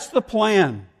 if that's the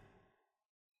plan,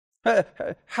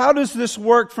 How does this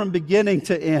work from beginning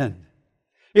to end?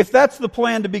 If that's the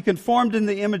plan, to be conformed in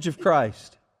the image of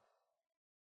Christ.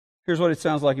 Here's what it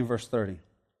sounds like in verse 30.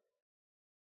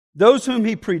 Those whom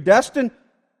He predestined,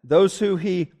 those who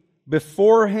He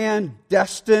beforehand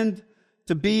destined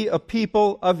to be a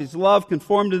people of His love,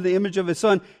 conformed to the image of His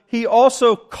Son, He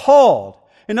also called.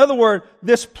 In other words,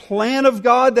 this plan of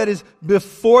God that is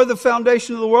before the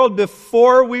foundation of the world,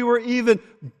 before we were even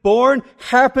born,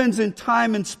 happens in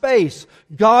time and space.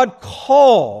 God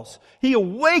calls. He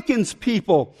awakens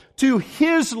people to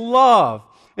His love.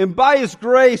 And by His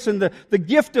grace and the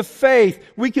gift of faith,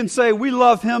 we can say we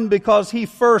love Him because He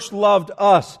first loved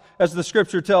us, as the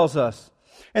Scripture tells us.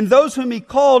 And those whom He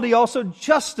called, He also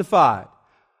justified.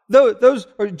 Those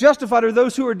are justified are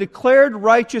those who are declared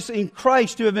righteous in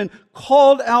Christ, who have been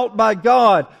called out by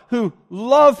God, who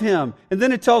love Him. And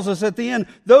then it tells us at the end,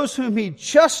 those whom He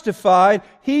justified,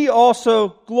 He also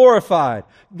glorified.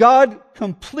 God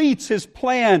completes His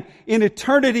plan in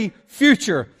eternity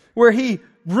future, where He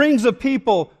brings a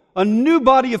people, a new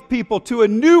body of people, to a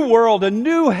new world, a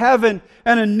new heaven,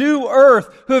 and a new earth,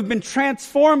 who have been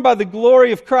transformed by the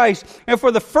glory of Christ. And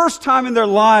for the first time in their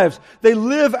lives, they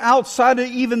live outside of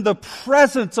even the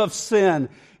presence of sin,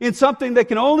 in something that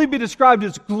can only be described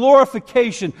as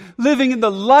glorification, living in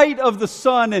the light of the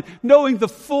sun and knowing the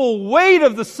full weight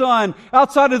of the sun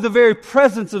outside of the very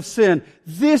presence of sin.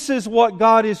 This is what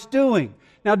God is doing.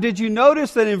 Now, did you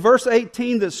notice that in verse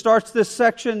 18 that starts this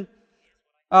section,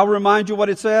 I'll remind you what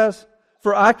it says.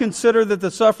 For I consider that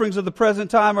the sufferings of the present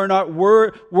time are not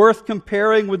worth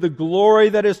comparing with the glory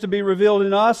that is to be revealed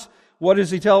in us. What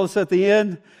does He tell us at the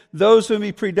end? Those whom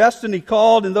He predestined, He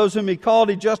called, and those whom He called,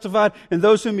 He justified, and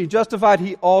those whom He justified,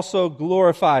 He also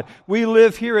glorified. We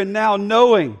live here and now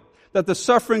knowing that the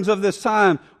sufferings of this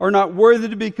time are not worthy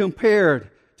to be compared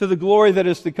to the glory that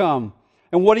is to come.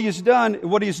 And what He's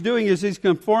doing is He's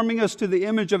conforming us to the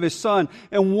image of His Son.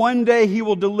 And one day He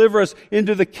will deliver us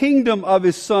into the kingdom of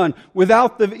His Son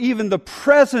without even the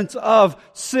presence of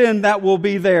sin that will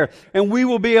be there. And we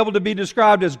will be able to be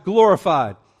described as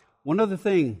glorified. One other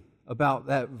thing about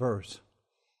that verse.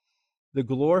 The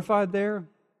glorified there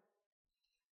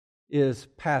is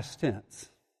past tense.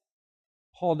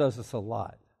 Paul does this a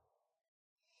lot,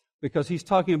 because he's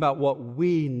talking about what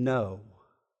we know.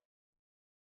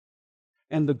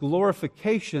 And the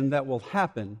glorification that will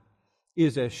happen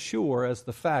is as sure as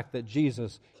the fact that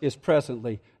Jesus is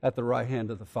presently at the right hand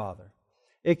of the Father.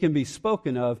 It can be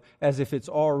spoken of as if it's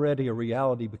already a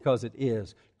reality, because it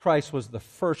is. Christ was the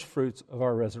first fruits of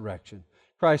our resurrection.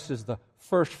 Christ is the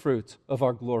first fruits of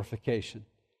our glorification.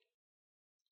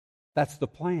 That's the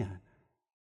plan.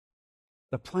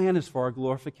 The plan is for our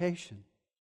glorification.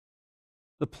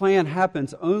 The plan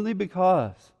happens only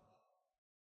because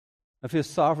of His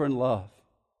sovereign love,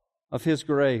 of His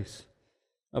grace,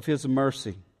 of His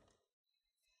mercy.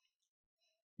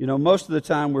 You know, most of the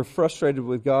time we're frustrated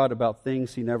with God about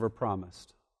things He never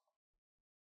promised.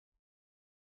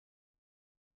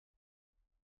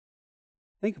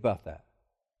 Think about that.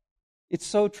 It's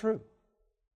so true.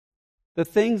 The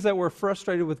things that we're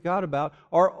frustrated with God about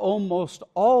are almost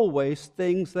always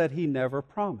things that He never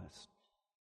promised.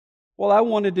 Well, I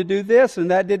wanted to do this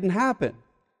and that didn't happen.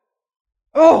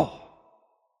 Oh!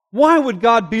 Why would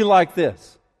God be like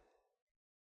this?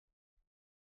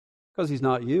 Because He's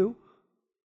not you.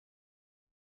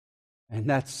 And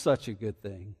that's such a good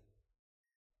thing.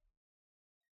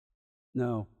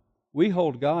 No, we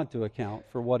hold God to account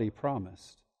for what He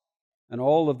promised. And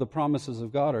all of the promises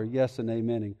of God are yes and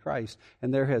amen in Christ.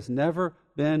 And there has never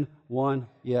been one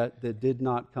yet that did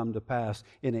not come to pass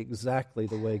in exactly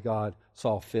the way God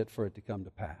saw fit for it to come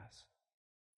to pass.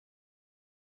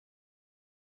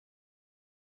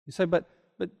 You say, but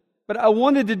I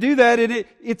wanted to do that, and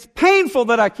it's painful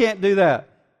that I can't do that.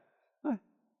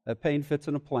 That pain fits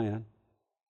in a plan,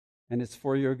 and it's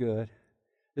for your good.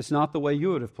 It's not the way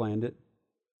you would have planned it,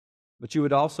 but you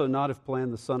would also not have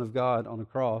planned the Son of God on a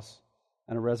cross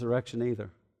and a resurrection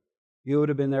either. You would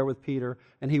have been there with Peter,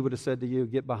 and he would have said to you,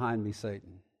 "Get behind me,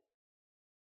 Satan."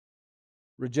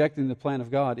 Rejecting the plan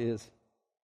of God is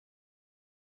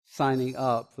signing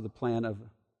up for the plan of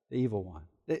the evil one.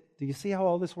 Do you see how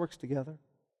all this works together?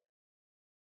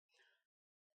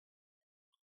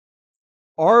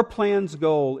 Our plan's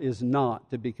goal is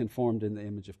not to be conformed in the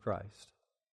image of Christ.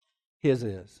 His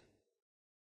is.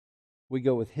 We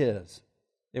go with His,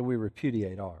 and we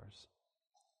repudiate ours.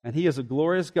 And He is a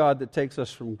glorious God that takes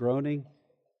us from groaning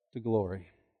to glory.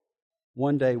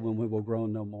 One day when we will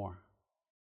groan no more.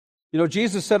 You know,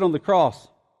 Jesus said on the cross,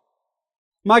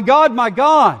 my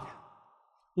God,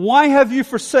 why have you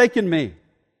forsaken me?"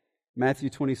 Matthew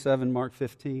 27, Mark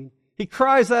 15. He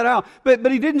cries that out.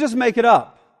 But he didn't just make it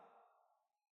up.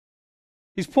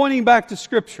 He's pointing back to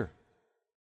Scripture.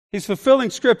 He's fulfilling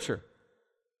Scripture.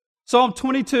 Psalm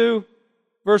 22,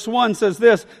 verse 1 says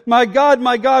this, my God,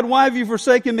 why have you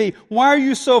forsaken me? Why are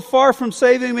you so far from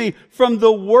saving me from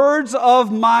the words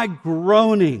of my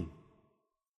groaning?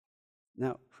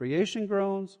 Now, creation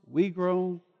groans, we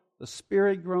groan, the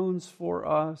Spirit groans for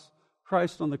us.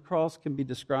 Christ on the cross can be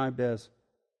described as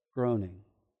groaning.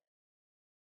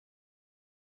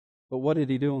 But what did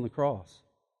He do on the cross?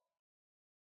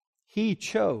 He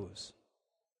chose,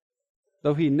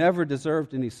 though He never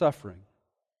deserved any suffering,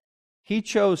 He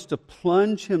chose to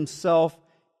plunge Himself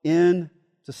into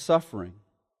suffering.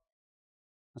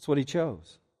 That's what He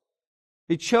chose.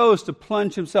 He chose to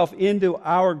plunge Himself into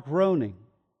our groaning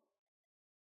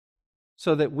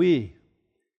so that we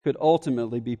could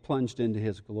ultimately be plunged into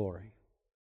His glory.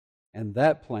 And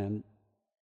that plan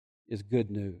is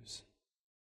good news.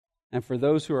 And for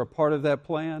those who are a part of that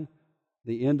plan,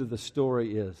 the end of the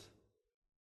story is,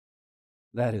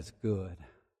 that is good,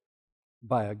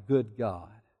 by a good God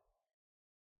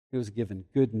who has given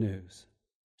good news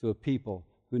to a people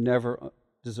who never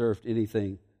deserved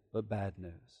anything but bad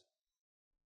news.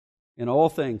 In all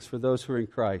things, for those who are in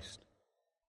Christ,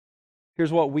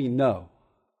 here's what we know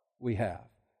we have.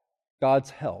 God's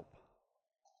help.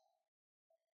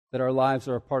 That our lives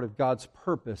are a part of God's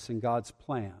purpose and God's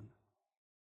plan.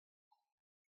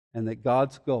 And that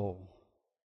God's goal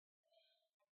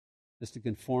is to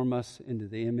conform us into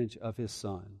the image of His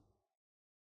Son.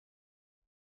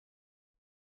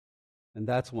 And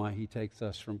that's why He takes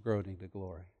us from groaning to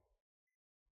glory.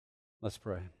 Let's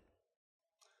pray.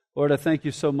 Lord, I thank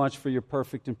You so much for Your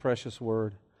perfect and precious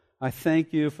Word. I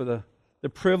thank You for the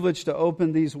privilege to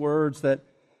open these words that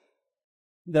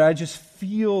I just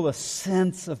feel a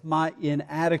sense of my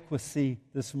inadequacy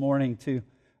this morning to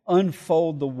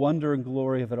unfold the wonder and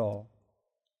glory of it all.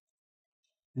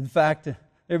 In fact, there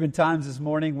have been times this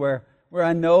morning where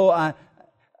I know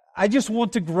I just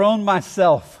want to groan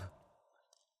myself.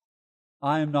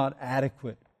 I am not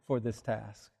adequate for this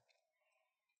task.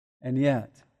 And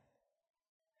yet,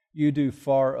 You do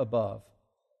far above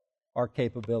our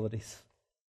capabilities.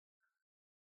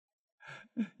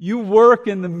 You work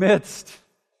in the midst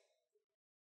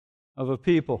of a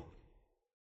people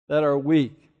that are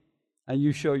weak, and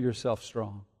You show Yourself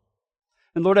strong.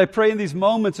 And Lord, I pray in these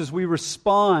moments as we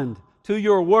respond to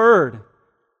Your Word,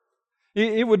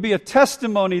 it would be a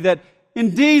testimony that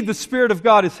indeed the Spirit of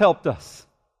God has helped us.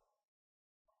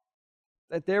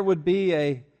 That there would be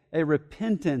a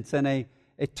repentance and a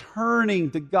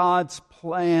turning to God's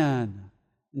plan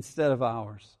instead of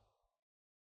ours.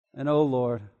 And oh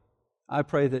Lord, I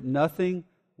pray that nothing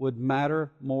would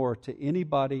matter more to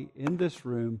anybody in this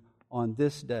room on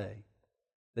this day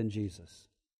than Jesus.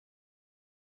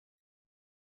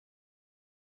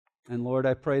 And Lord,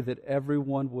 I pray that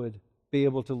everyone would be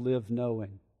able to live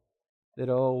knowing that,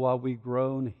 oh, while we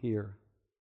groan here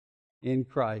in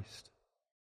Christ,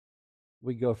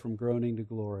 we go from groaning to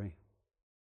glory.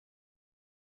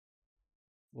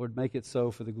 Lord, make it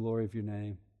so for the glory of Your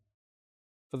name,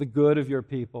 for the good of Your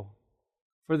people,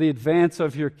 for the advance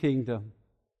of Your kingdom,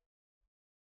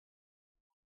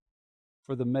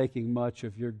 for the making much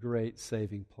of Your great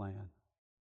saving plan.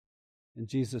 In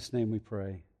Jesus' name we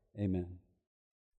pray. Amen.